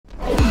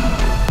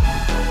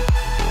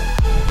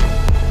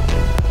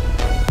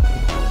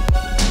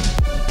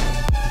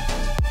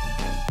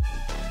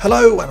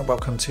Hello and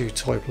welcome to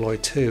Toy Polloi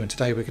 2, and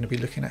today we're going to be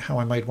looking at how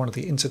I made one of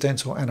the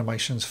incidental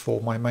animations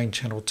for my main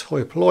channel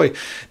Toy Polloi.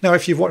 Now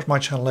if you've watched my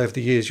channel over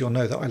the years, you'll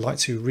know that I like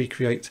to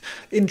recreate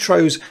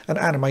intros and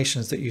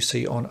animations that you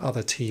see on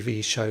other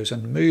TV shows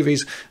and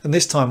movies, and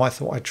this time I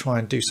thought I'd try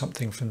and do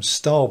something from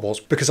Star Wars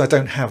because I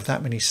don't have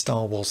that many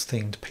Star Wars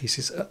themed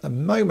pieces at the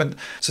moment.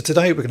 So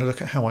today we're going to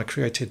look at how I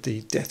created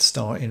the Death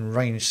Star in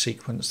range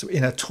sequence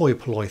in a Toy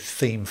Polloi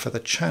theme for the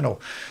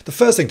channel. The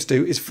first thing to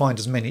do is find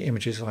as many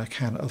images as I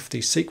can of the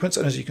sequence,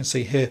 and as you can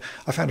see here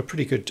I found a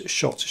pretty good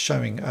shot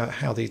showing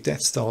how the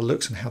Death Star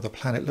looks and how the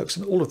planet looks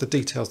and all of the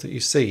details that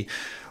you see.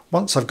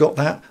 Once I've got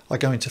that, I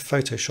go into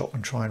Photoshop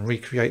and try and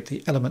recreate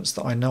the elements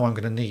that I know I'm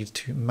going to need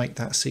to make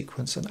that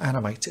sequence and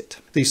animate it.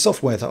 The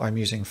software that I'm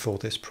using for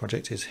this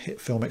project is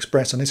Hitfilm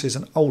Express, and this is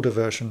an older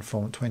version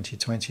from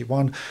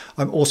 2021.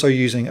 I'm also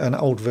using an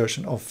old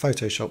version of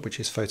Photoshop, which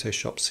is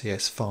Photoshop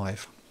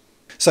CS5.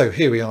 So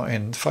here we are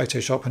in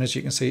Photoshop, and as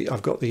you can see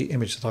I've got the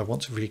image that I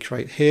want to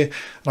recreate here,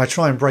 and I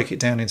try and break it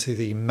down into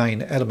the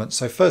main elements.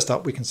 So first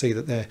up we can see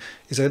that there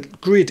is a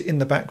grid in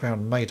the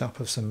background made up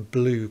of some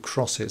blue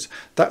crosses.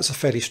 That's a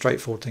fairly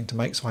straightforward thing to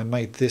make, so I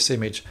made this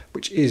image,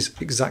 which is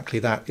exactly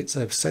that. It's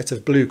a set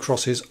of blue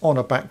crosses on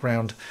a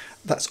background.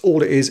 That's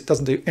all it is. It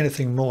doesn't do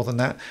anything more than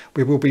that.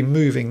 We will be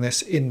moving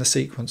this in the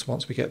sequence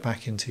once we get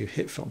back into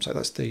Hitfilm. So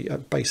that's the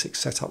basic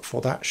setup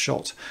for that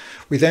shot.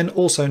 We then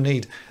also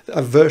need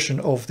a version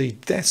of the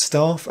Death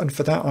Star, and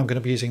for that I'm going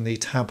to be using the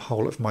tab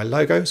hole of my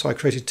logo. So I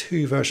created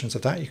two versions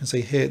of that. You can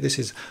see here this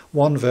is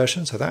one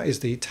version, so that is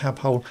the tab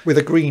hole with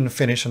a green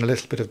finish and a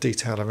little bit of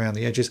detail around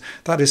the edges.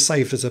 That is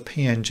saved as a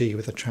PNG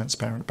with a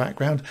transparent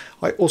background.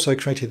 I also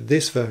created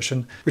this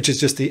version, which is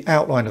just the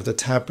outline of the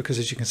tab, because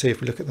as you can see if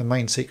we look at the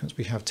main sequence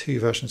we have two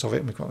versions of it,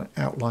 and we've got an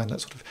outline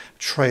that sort of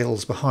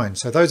trails behind.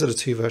 So those are the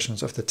two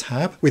versions of the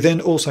tab. We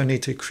then also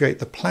need to create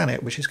the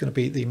planet, which is going to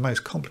be the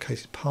most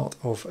complicated part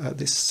of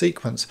this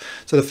sequence.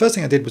 So the first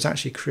thing I did was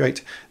actually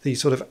create the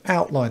sort of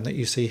outline that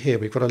you see here.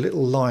 We've got a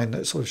little line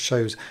that sort of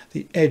shows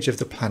the edge of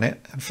the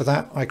planet, and for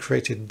that I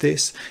created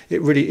this.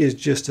 It really is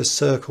just a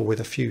circle with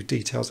a few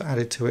details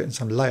added to it and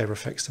some layer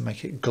effects to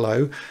make it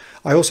glow.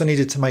 I also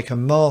needed to make a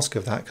mask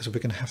of that because we're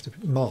going to have to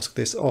mask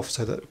this off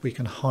so that we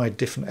can hide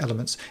different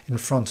elements in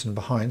front and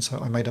behind. So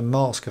I made a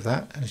mask of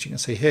that, and as you can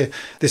see here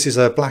this is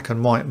a black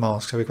and white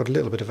mask, so we've got a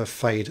little bit of a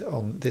fade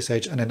on this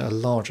edge and then a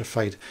larger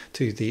fade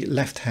to the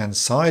left hand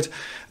side.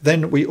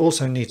 Then we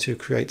also need to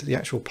create the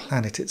actual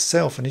planet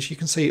itself, and as you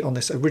can see on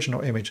this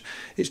original image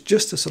it's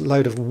just a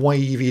load of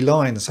wavy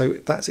lines. So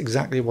that's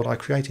exactly what I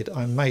created.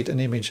 I made an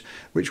image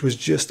which was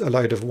just a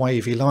load of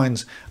wavy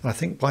lines, and I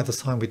think by the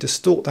time we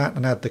distort that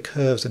and add the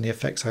curves and the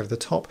effects over the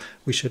top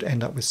we should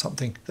end up with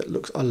something that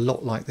looks a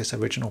lot like this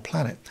original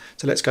planet.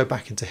 So let's go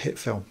back into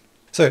Hitfilm.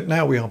 So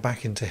now we are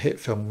back into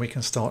Hitfilm. We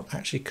can start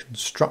actually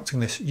constructing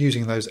this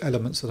using those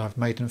elements that I've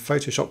made in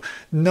Photoshop.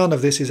 None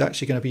of this is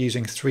actually going to be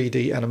using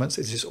 3D elements.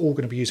 This is all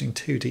going to be using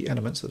 2D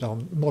elements that are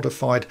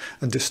modified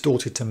and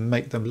distorted to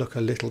make them look a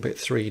little bit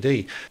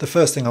 3D. The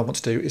first thing I want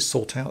to do is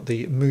sort out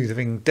the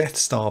moving Death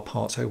Star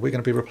part. So we're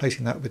going to be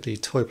replacing that with the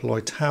Toy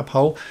Polloi tab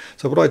hole.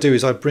 So what I do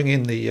is I bring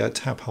in the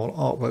tab hole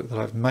artwork that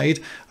I've made,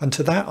 and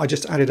to that I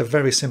just added a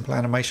very simple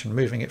animation,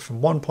 moving it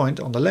from one point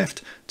on the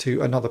left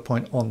to another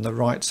point on the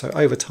right. So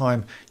over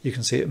time you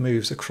can see it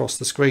moves across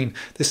the screen.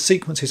 This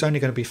sequence is only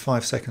going to be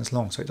 5 seconds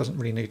long, so it doesn't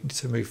really need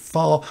to move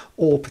far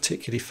or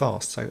particularly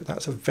fast. So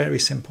that's a very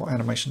simple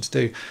animation to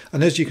do.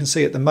 And as you can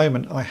see at the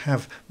moment I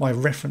have my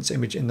reference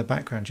image in the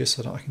background just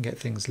so that I can get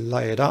things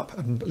layered up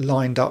and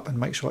lined up and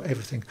make sure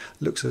everything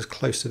looks as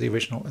close to the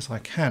original as I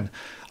can.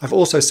 I've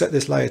also set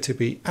this layer to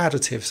be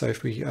additive, so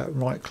if we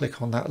right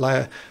click on that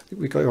layer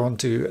we go on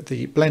to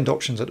the blend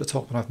options at the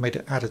top, and I've made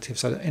it additive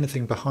so that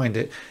anything behind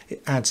it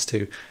adds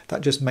to. That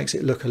just makes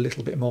it look a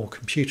little bit more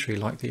computery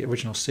like the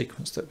original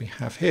sequence that we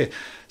have here.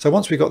 So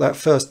once we've got that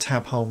first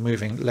tab hole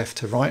moving left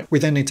to right, we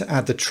then need to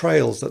add the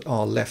trails that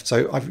are left.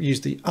 So I've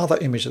used the other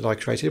image that I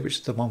created, which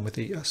is the one with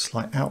the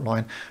slight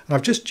outline, and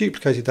I've just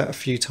duplicated that a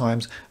few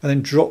times and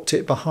then dropped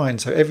it behind.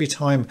 So every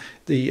time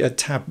the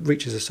tab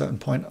reaches a certain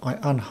point I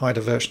unhide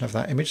a version of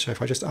that image. So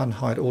if I just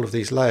unhide all of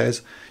these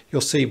layers,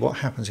 you'll see what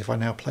happens if I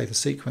now play the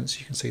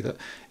sequence. You can see that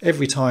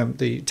every time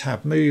the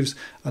tab moves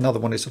another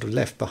one is sort of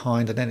left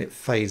behind and then it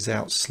fades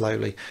out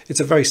slowly.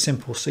 It's a very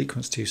simple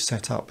sequence to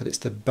set up, but it's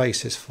the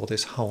basis for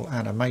this whole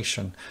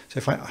animation. So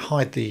if I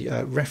hide the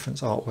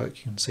reference artwork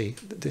you can see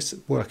this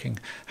working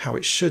how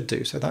it should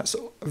do. So that's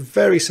a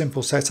very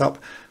simple setup,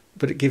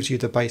 but it gives you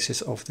the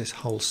basis of this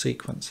whole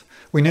sequence.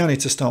 We now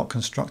need to start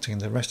constructing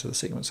the rest of the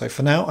sequence. So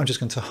for now I'm just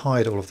going to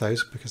hide all of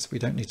those because we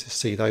don't need to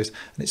see those,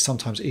 and it's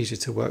sometimes easier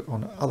to work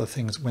on other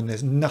things when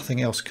there's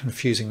nothing else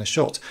confusing the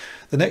shot.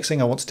 The next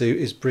thing I want to do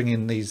is bring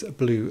in these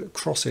blue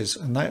crosses,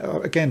 and they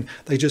are, again,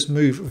 they just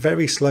move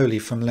very slowly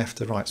from left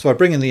to right. So I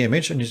bring in the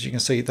image, and as you can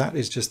see that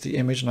is just the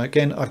image, and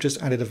again I've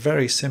just added a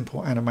very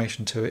simple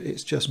animation to it.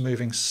 It's just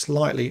moving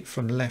slightly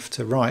from left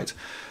to right.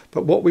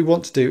 But what we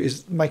want to do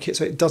is make it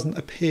so it doesn't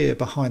appear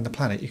behind the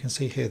planet. You can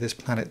see here this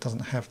planet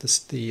doesn't have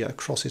the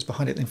crosses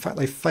behind it. In fact,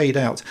 they fade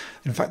out.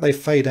 In fact, they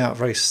fade out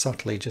very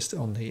subtly just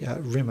on the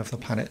rim of the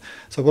planet.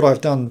 So what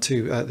I've done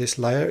to this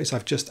layer is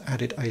I've just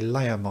added a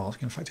layer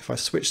mask. In fact, if I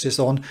switch this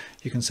on,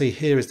 you can see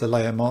here is the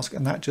layer mask,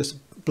 and that just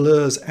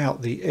blurs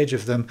out the edge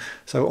of them.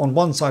 So on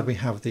one side we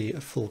have the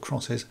full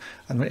crosses,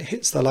 and when it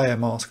hits the layer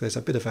mask there's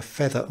a bit of a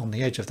feather on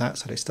the edge of that,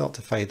 so they start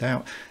to fade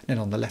out, and then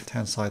on the left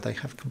hand side they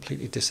have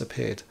completely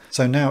disappeared.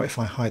 So now if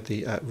I hide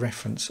the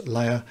reference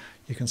layer,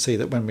 you can see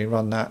that when we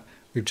run that,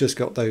 we've just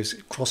got those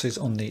crosses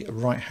on the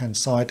right hand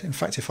side. In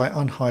fact, if I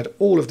unhide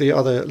all of the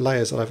other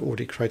layers that I've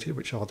already created,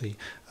 which are the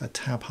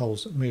tab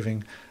holes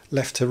moving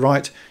left to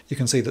right, you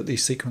can see that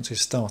these sequences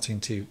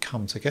starting to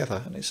come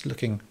together, and it's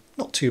looking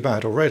not too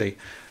bad already.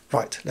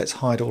 Right, let's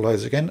hide all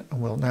those again,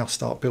 and we'll now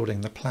start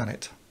building the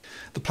planet.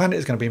 The planet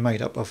is going to be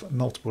made up of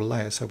multiple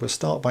layers, so we'll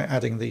start by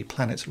adding the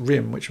planet's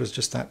rim, which was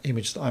just that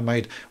image that I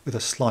made with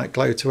a slight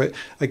glow to it.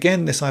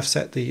 Again, this I've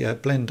set the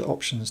blend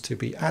options to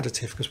be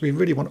additive, because we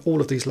really want all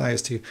of these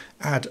layers to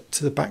add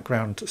to the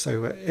background,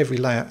 so every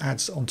layer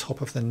adds on top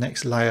of the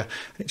next layer,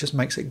 and it just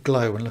makes it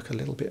glow and look a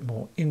little bit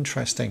more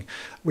interesting.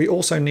 We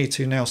also need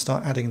to now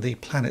start adding the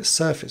planet's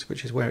surface,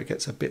 which is where it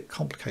gets a bit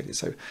complicated.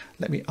 So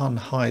let me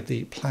unhide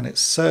the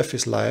planet's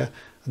surface layer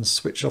and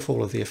switch off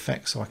all of the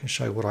effects so I can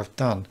show what I've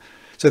done.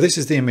 So this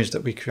is the image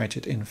that we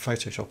created in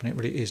Photoshop, and it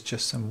really is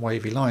just some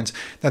wavy lines.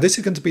 Now this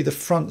is going to be the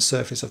front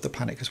surface of the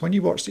planet, because when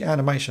you watch the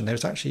animation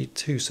there's actually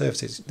two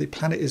surfaces. The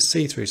planet is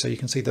see-through, so you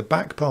can see the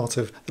back part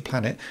of the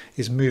planet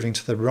is moving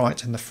to the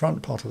right and the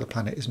front part of the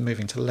planet is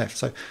moving to the left.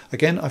 So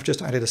again, I've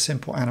just added a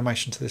simple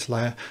animation to this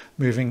layer,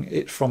 moving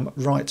it from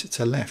right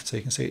to left, so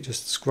you can see it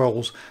just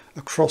scrolls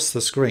across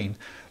the screen.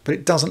 But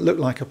it doesn't look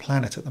like a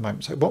planet at the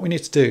moment. So what we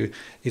need to do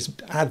is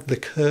add the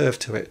curve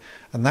to it,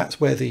 and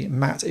that's where the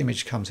matte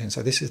image comes in.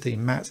 So this is the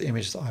matte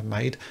image that I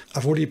made.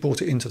 I've already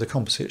brought it into the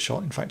composite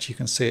shot. In fact, you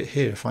can see it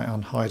here if I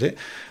unhide it.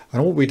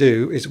 And all we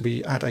do is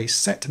we add a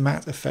set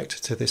matte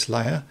effect to this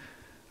layer,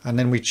 and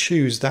then we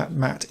choose that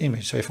matte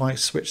image. So if I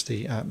switch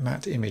the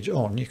matte image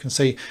on, you can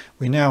see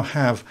we now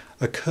have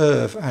a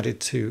curve added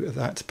to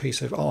that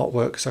piece of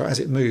artwork. So as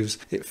it moves,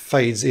 it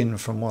fades in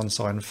from one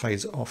side and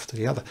fades off to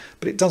the other.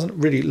 But it doesn't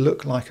really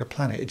look like a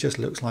planet. It just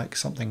looks like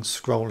something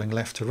scrolling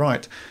left to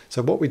right.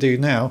 So what we do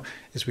now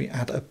is we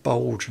add a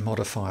bulge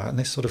modifier, and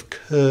this sort of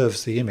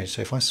curves the image.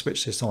 So if I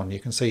switch this on, you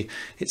can see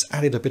it's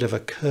added a bit of a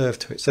curve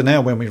to it. So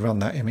now when we run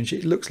that image,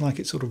 it looks like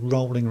it's sort of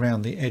rolling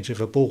around the edge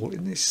of a ball,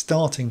 and it's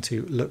starting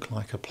to look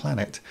like a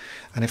planet.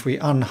 And if we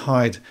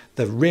unhide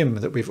the rim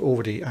that we've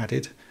already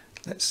added,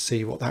 let's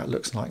see what that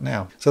looks like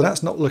now. So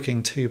that's not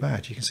looking too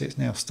bad. You can see it's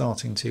now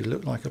starting to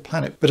look like a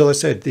planet. But as I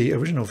said, the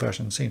original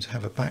version seems to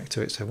have a back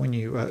to it. So when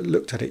you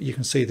looked at it, you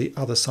can see the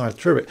other side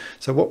through it.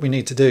 So what we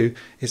need to do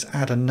is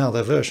add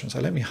another version. So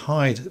let me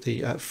hide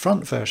the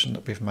front version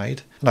that we've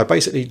made. And I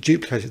basically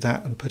duplicated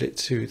that and put it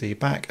to the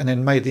back, and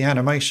then made the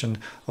animation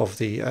of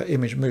the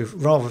image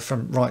move rather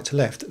from right to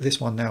left. This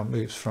one now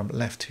moves from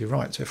left to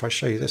right. So if I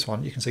show you this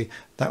one, you can see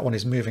that one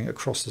is moving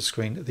across the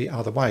screen the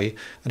other way.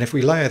 And if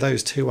we layer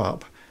those two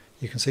up,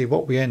 you can see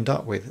what we end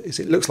up with is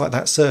it looks like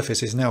that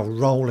surface is now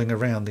rolling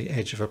around the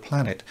edge of a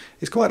planet.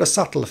 It's quite a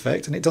subtle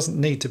effect, and it doesn't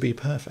need to be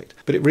perfect,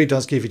 but it really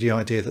does give you the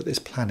idea that this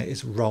planet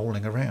is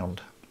rolling around.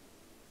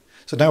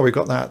 So now we've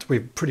got that,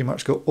 we've pretty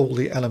much got all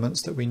the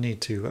elements that we need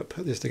to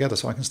put this together.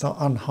 So I can start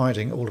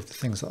unhiding all of the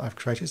things that I've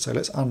created. So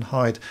let's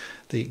unhide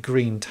the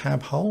green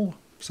tab hole,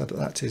 so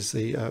that is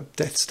the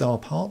Death Star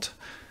part.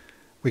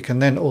 We can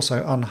then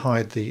also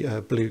unhide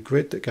the blue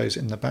grid that goes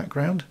in the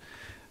background.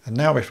 And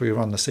now if we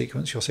run the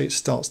sequence, you'll see it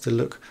starts to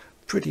look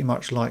pretty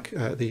much like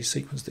the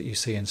sequence that you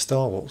see in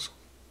Star Wars.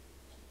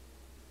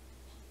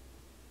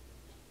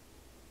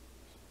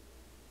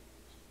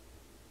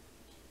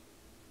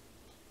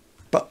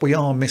 But we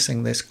are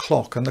missing this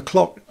clock, and the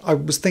clock, I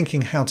was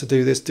thinking how to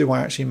do this. Do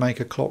I actually make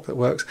a clock that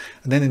works?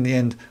 And then in the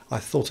end I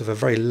thought of a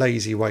very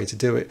lazy way to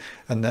do it,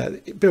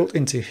 and built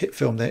into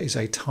Hitfilm there is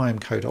a time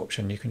code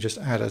option. You can just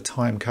add a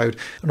time code,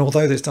 and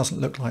although this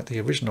doesn't look like the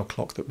original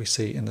clock that we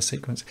see in the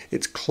sequence,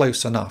 it's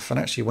close enough, and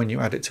actually when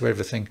you add it to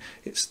everything,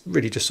 it's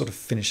really just sort of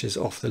finishes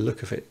off the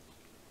look of it.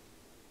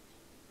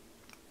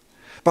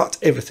 But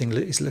everything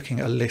is looking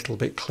a little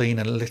bit clean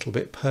and a little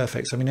bit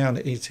perfect. So we now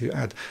need to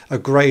add a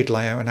grade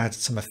layer and add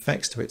some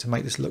effects to it to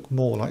make this look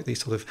more like the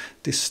sort of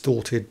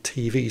distorted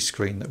TV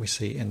screen that we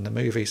see in the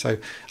movie. So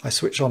I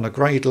switch on a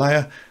grade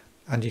layer,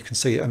 and you can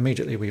see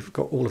immediately we've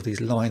got all of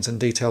these lines and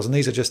details, and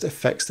these are just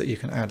effects that you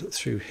can add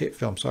through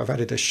Hitfilm. So I've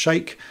added a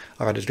shake,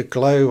 I've added a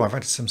glow, I've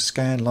added some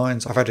scan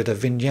lines, I've added a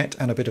vignette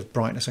and a bit of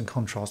brightness and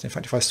contrast. In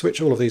fact, if I switch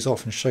all of these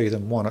off and show you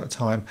them one at a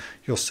time,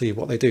 you'll see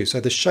what they do. So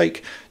the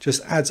shake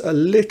just adds a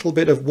little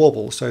bit of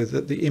wobble so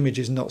that the image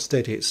is not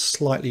steady, it's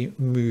slightly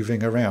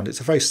moving around. It's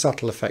a very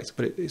subtle effect,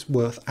 but it's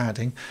worth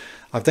adding.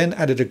 I've then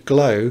added a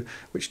glow,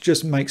 which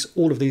just makes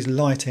all of these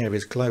light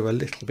areas glow a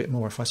little bit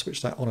more. If I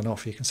switch that on and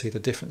off, you can see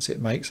the difference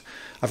it makes.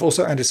 I've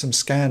also added some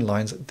scan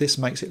lines. This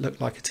makes it look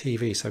like a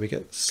TV, so we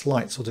get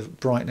slight sort of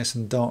brightness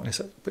and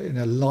darkness in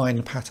a line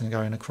line pattern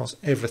going across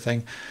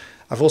everything.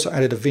 I've also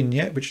added a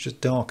vignette which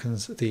just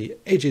darkens the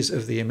edges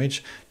of the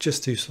image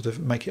just to sort of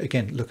make it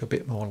again look a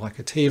bit more like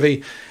a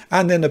TV,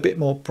 and then a bit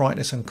more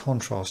brightness and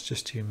contrast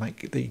just to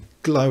make the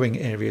glowing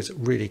areas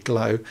really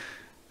glow.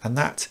 And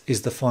that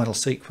is the final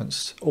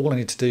sequence. All I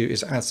need to do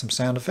is add some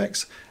sound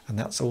effects and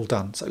that's all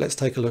done. So let's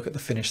take a look at the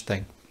finished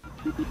thing.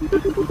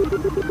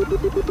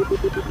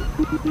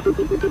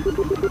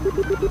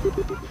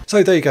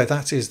 So there you go,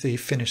 that is the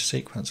finished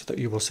sequence that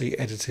you will see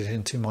edited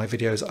into my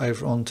videos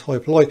over on Toy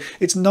Polloi.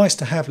 It's nice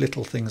to have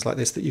little things like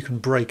this that you can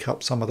break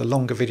up some of the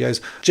longer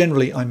videos.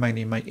 Generally, I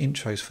mainly make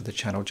intros for the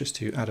channel just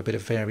to add a bit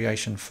of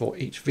variation for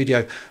each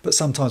video, but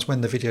sometimes when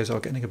the videos are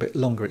getting a bit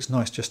longer, it's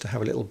nice just to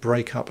have a little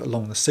break up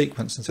along the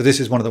sequence. And so this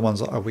is one of the ones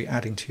that I'll be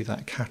adding to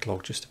that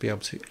catalogue just to be able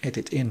to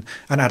edit in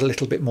and add a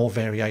little bit more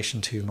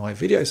variation to my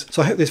videos.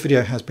 So I hope this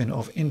video has been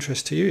of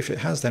interest to you. If it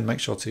has, then make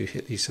sure to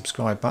hit the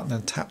subscribe button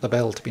and tap the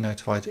bell to be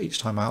notified each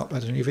time I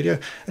upload a new video.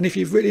 And if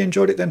you've really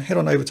enjoyed it, then head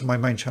on over to my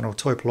main channel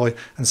Toy Polloi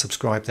and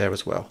subscribe there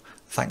as well.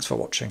 Thanks for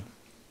watching.